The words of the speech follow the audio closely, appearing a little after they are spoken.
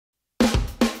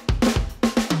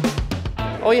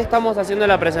Hoy estamos haciendo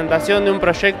la presentación de un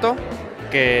proyecto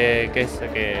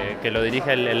que lo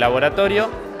dirige el laboratorio,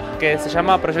 que se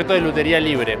llama Proyecto de Lutería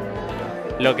Libre.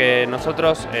 Lo que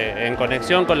nosotros, en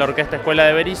conexión con la Orquesta Escuela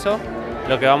de Berisso,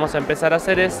 lo que vamos a empezar a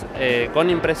hacer es, con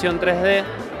impresión 3D,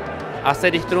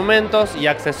 hacer instrumentos y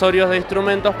accesorios de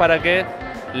instrumentos para que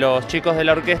los chicos de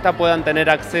la orquesta puedan tener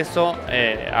acceso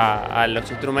a los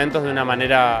instrumentos de una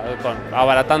manera,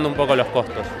 abaratando un poco los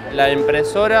costos. La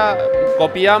impresora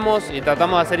copiamos y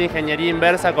tratamos de hacer ingeniería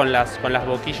inversa con las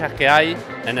boquillas que hay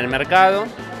en el mercado.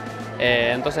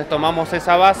 Entonces tomamos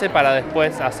esa base para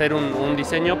después hacer un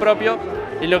diseño propio,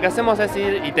 y lo que hacemos es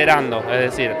ir iterando, es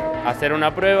decir, hacer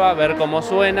una prueba, ver cómo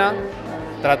suena,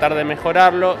 tratar de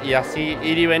mejorarlo y así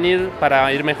ir y venir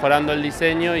para ir mejorando el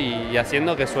diseño y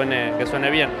haciendo que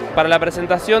suene bien. Para la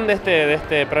presentación de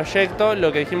este proyecto,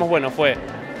 lo que dijimos, bueno, fue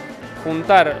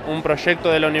juntar un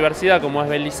proyecto de la universidad como es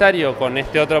Belisario con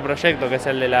este otro proyecto que es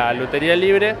el de la lutería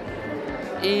libre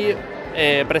y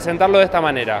presentarlo de esta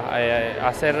manera,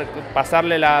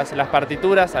 pasarle las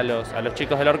partituras a los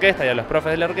chicos de la orquesta y a los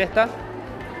profes de la orquesta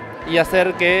y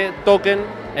hacer que toquen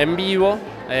en vivo,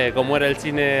 como era el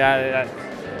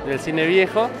cine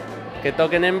viejo, que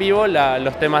toquen en vivo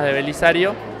los temas de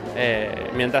Belisario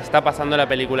mientras está pasando la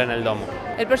película en el domo.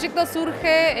 El proyecto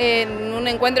surge en un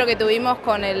encuentro que tuvimos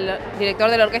con el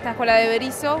director de la Orquesta Escuela de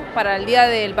Berisso para el Día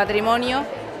del Patrimonio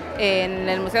en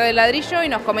el Museo del Ladrillo, y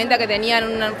nos comenta que tenían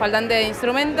un faltante de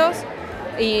instrumentos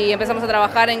y empezamos a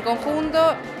trabajar en conjunto.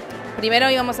 Primero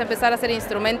íbamos a empezar a hacer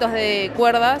instrumentos de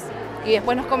cuerdas y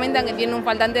después nos comentan que tienen un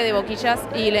faltante de boquillas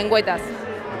y lengüetas.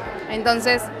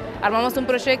 Entonces armamos un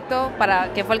proyecto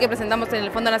que fue el que presentamos en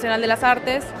el Fondo Nacional de las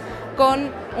Artes, con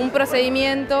un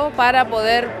procedimiento para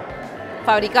poder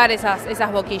fabricar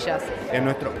esas boquillas. En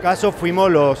nuestro caso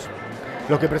fuimos los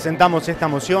que presentamos esta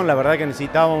moción. La verdad que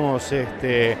necesitábamos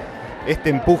este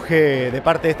empuje de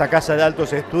parte de esta Casa de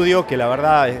Altos Estudios, que la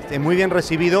verdad es muy bien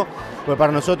recibido, porque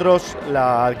para nosotros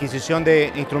la adquisición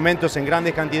de instrumentos en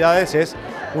grandes cantidades es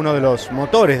uno de los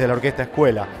motores de la Orquesta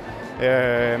Escuela.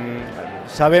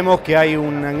 Sabemos que hay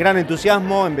un gran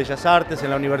entusiasmo en Bellas Artes, en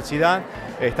la universidad.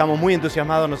 Estamos muy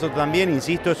entusiasmados nosotros también,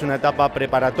 insisto, es una etapa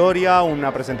preparatoria,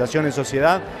 una presentación en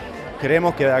sociedad.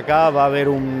 Creemos que de acá va a haber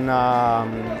un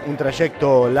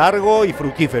trayecto largo y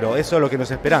fructífero, eso es lo que nos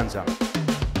esperanza.